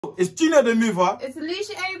It's Gina the Mover. It's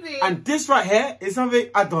Alicia AB. And this right here is something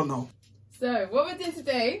I don't know. So, what we're doing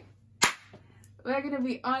today, we're going to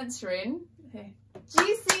be answering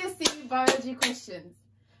GCSE biology questions.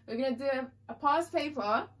 We're going to do a past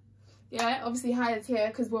paper. Yeah, obviously Hyatt's here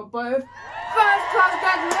because we're both first class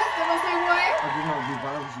graduates. Everyone say why? I do not do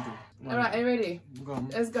biology though. Alright, are you ready? Go on.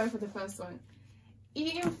 Let's go for the first one.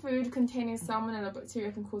 Eating food containing salmonella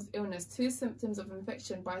bacteria can cause illness. 2 symptoms of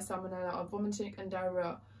infection by salmonella are vomiting and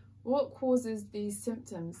diarrhea. What causes these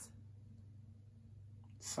symptoms?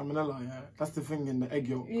 Salmonella, yeah. That's the thing in the egg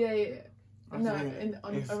yolk. Yeah. That's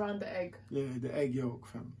No, around the egg. Yeah, the egg yolk,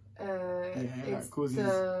 fam. It's it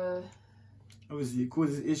causes... Obviously, it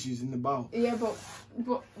causes issues in the bowel. Yeah, but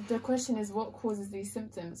the question is, what causes these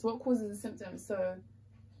symptoms? What causes the symptoms? So,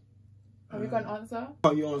 have you got an answer?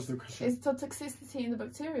 Can't you answer the question? It's the toxicity in the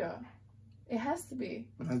bacteria. It has to be.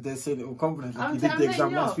 And they're saying it with confidence. Like you did the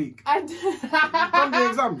exam last week. I done the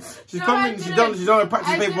exam. She's No, coming. She's done a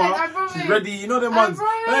practice paper. She's ready. You know them ones.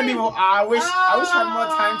 And then people, I wish I had more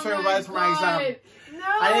time to revise for my exam. No.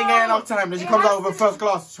 I didn't get enough time. Then she comes out with a first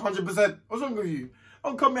class, 100%. What's wrong with you?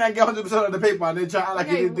 Don't come here and get 100% of the paper and then try to act like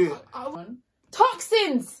you didn't do it.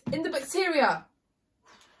 Toxins in the bacteria.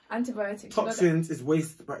 Antibiotics. Toxins is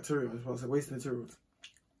waste bacteria. It's waste materials.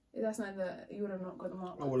 That's not you would have not got the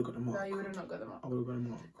mark. I would have got the mark. No, you would have not got the mark. I would have got the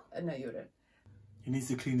mark. No, you wouldn't. He needs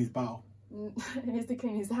to clean his bowel. He needs to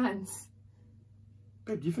clean his hands.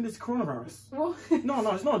 Babe, do you think it's coronavirus? Well,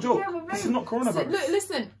 no, it's not a joke. Yeah, but babe, this is not coronavirus. So, look,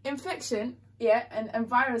 listen, infection, and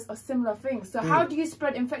virus are similar things. So babe, how do you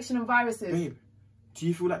spread infection and viruses? Babe, do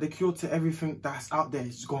you feel like the cure to everything that's out there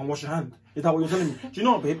is just go and wash your hand? Is that what you're telling me? Do you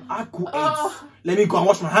know what, babe? I caught AIDS. Let me go and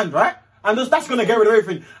wash my hand, right? And that's going to get rid of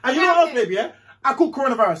everything. And you know what else, babe, yeah? I caught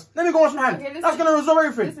coronavirus. Let me go wash my hand. Okay, that's going to resolve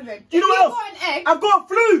everything. Listen, babe. Do you know what else? I've got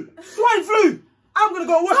flu. Swine flu. I'm going to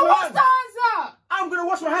go wash my hand. What's the answer? I'm going to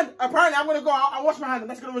wash my hand. Apparently, I'm going to go out and wash my hand. And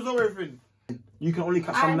that's going to resolve everything. You can only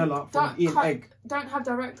catch salmonella from eating egg. Don't have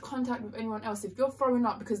direct contact with anyone else. If you're throwing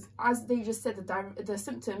up, because as they just said, the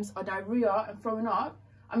symptoms are diarrhea and throwing up.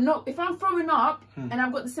 If I'm throwing up and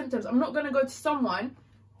I've got the symptoms, I'm not going to go to someone.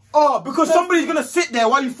 Oh, because somebody's going to sit there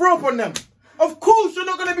while you throw up on them. Of course, you're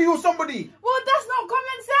not going to be with somebody. Well, that's not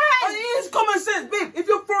common sense. It is common sense, babe. If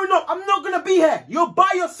you're throwing up, I'm not going to be here. You're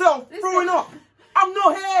by yourself throwing up. I'm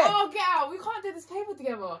not here. Oh, get out. We can't do this paper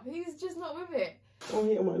together. He's just not with it. Oh,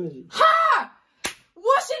 yeah, my energy. Ha!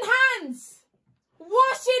 Washing hands.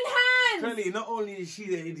 Washing hands. Clearly, not only is she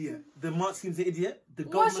the idiot, the Mark scheme's the idiot, the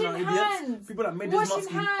government are idiots, people that made this Mark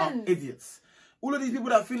scheme are idiots. All of these people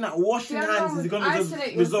that think that washing hands is going to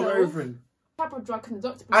just resolve everything. What type of drug can the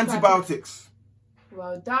doctor prescribe? Antibiotics.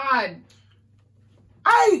 Well done.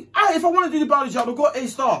 If I want to do the biology, I would have got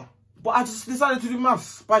A-star. But I just decided to do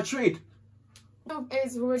maths by trade.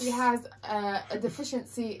 AIDS already has a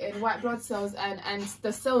deficiency in white blood cells and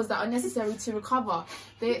the cells that are necessary to recover.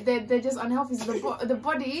 They're just unhealthy. So the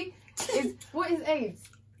body is... What is AIDS?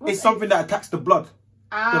 It's something that attacks the blood.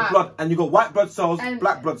 The blood. And you got white blood cells, and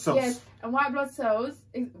black blood cells. Yes, and white blood cells...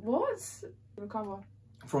 Recover.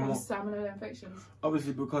 From what? Salmonella infections.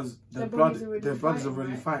 Obviously, because their blood is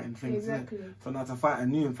already fighting things. Exactly. So now to fight a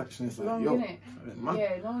new infection, it's like, yo, man.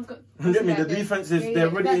 Yeah, no one's got. You get me? The defense is they're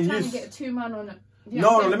already in use. Trying to get 2 man on it. Yeah,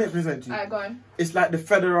 no, let me present to you. Alright, go on. It's like the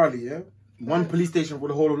federally, yeah. One police station for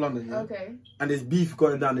the whole of London, yeah. Okay. And there's beef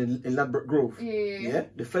going down in Ladbroke Grove. Yeah.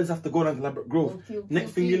 The feds have to go down to Ladbroke Grove.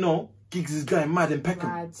 Next thing you know, Gcse is going mad in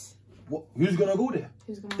Peckham. What? Who's gonna go there?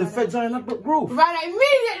 The feds are in Ladbroke Grove. Right out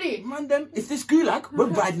immediately! Man, them, it's this gulag, we're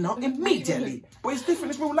riding out immediately. But it's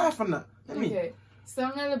different, it's real life and that. Okay.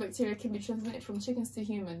 Salmonella bacteria can be transmitted from chickens to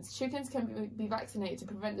humans. Chickens can be vaccinated to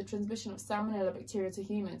prevent the transmission of salmonella bacteria to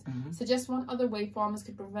humans. Suggest one other way farmers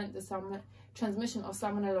could prevent the transmission of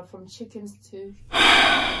salmonella from chickens to...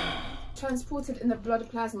 Transported in the blood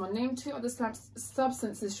plasma. Name 2 other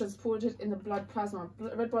substances transported in the blood plasma.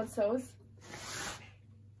 Red blood cells.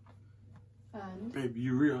 And babe,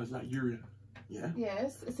 urea is like urine, yeah?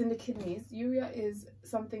 Yes, it's in the kidneys. Urea is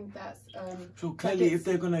something that's... so clearly, if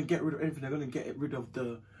they're going to get rid of anything, they're going to get rid of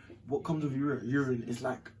what comes with urea. Urine is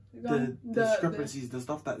like the discrepancies, the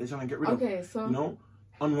stuff that they're trying to get rid of. Okay, so... You know?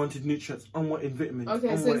 Unwanted nutrients, unwanted vitamins.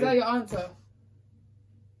 Okay, so is that your answer?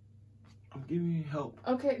 I'm giving you help.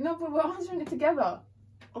 Okay, no, but we're answering it together.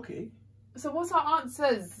 Okay. So what's our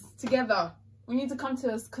answers together? We need to come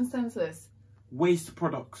to a consensus. Waste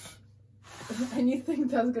products. And you think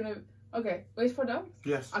that's gonna... Okay, waste products?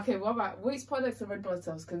 Yes. Okay, what about waste products and red blood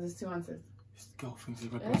cells? Because there's 2 answers. This girl thinks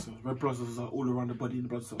it's red blood cells. Red blood cells are all around the body in the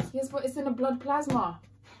blood cells. Yes, but it's in the blood plasma.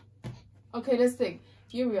 Okay, let's think.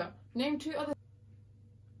 Urea. Name 2 other...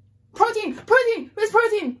 Protein! Protein! Where's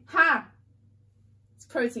protein? Ha! It's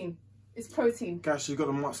protein. It's protein. Guys, she got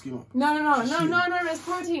the mark scheme up. No, it's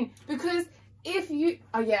protein. Because if you...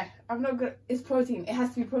 Oh, yeah. I'm not good. It's protein. It has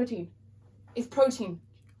to be protein. It's protein.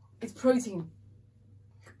 It's protein.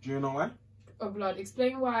 Do you know why? Of blood.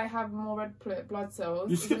 Explain why I have more red blood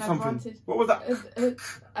cells. You skipped something. What was that?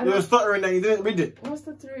 You were stuttering there. You didn't read it. What's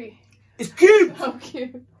the 3? It's cubed. Oh,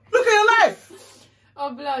 cube. Look at your life.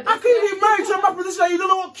 Oh, blood. How can you be married to a mathematician and you don't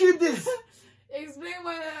know what cubed is? Explain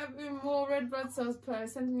why having more red blood cells per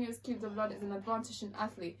centimeters cubed of blood is an advantage in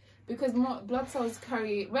athlete. Because red blood cells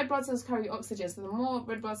carry oxygen. So the more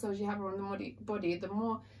red blood cells you have around the body, the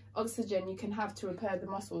more oxygen you can have to repair the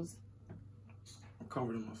muscles.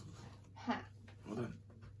 Cover the muscles. Ha. Well done.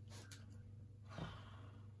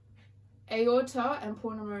 Aorta and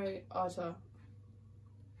pulmonary artery.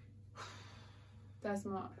 That's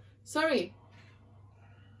not. Sorry.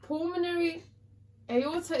 Pulmonary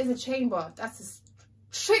aorta is a chamber. That's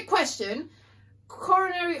a trick question.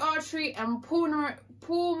 Coronary artery and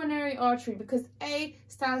pulmonary artery, because A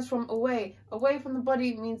stands from away. Away from the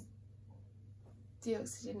body means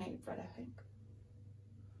deoxygenate blood, I think.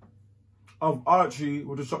 Of artery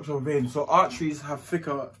with the structure of veins. So arteries have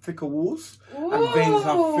thicker walls. Ooh, and veins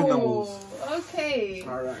have thinner walls. Okay.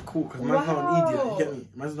 Alright, cool. Because man's not an idiot. You get me?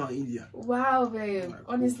 Man's not an idiot. Wow, babe. Right,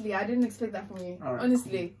 cool. Honestly, I didn't expect that from you. Right,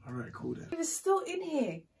 honestly. Cool. Alright, cool then. It's still in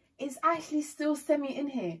here. It's actually still semi in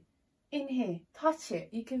here. In here. Touch it.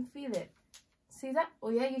 You can feel it. See that? Oh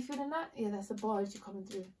yeah, you feeling that? Yeah, that's the biology coming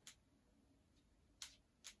through.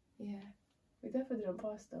 Yeah. We definitely didn't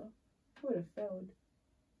pass though. We would have failed.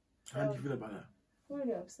 How do you feel about that? I'm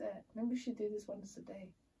really upset. Maybe we should do this once a day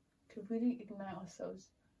to really ignite ourselves.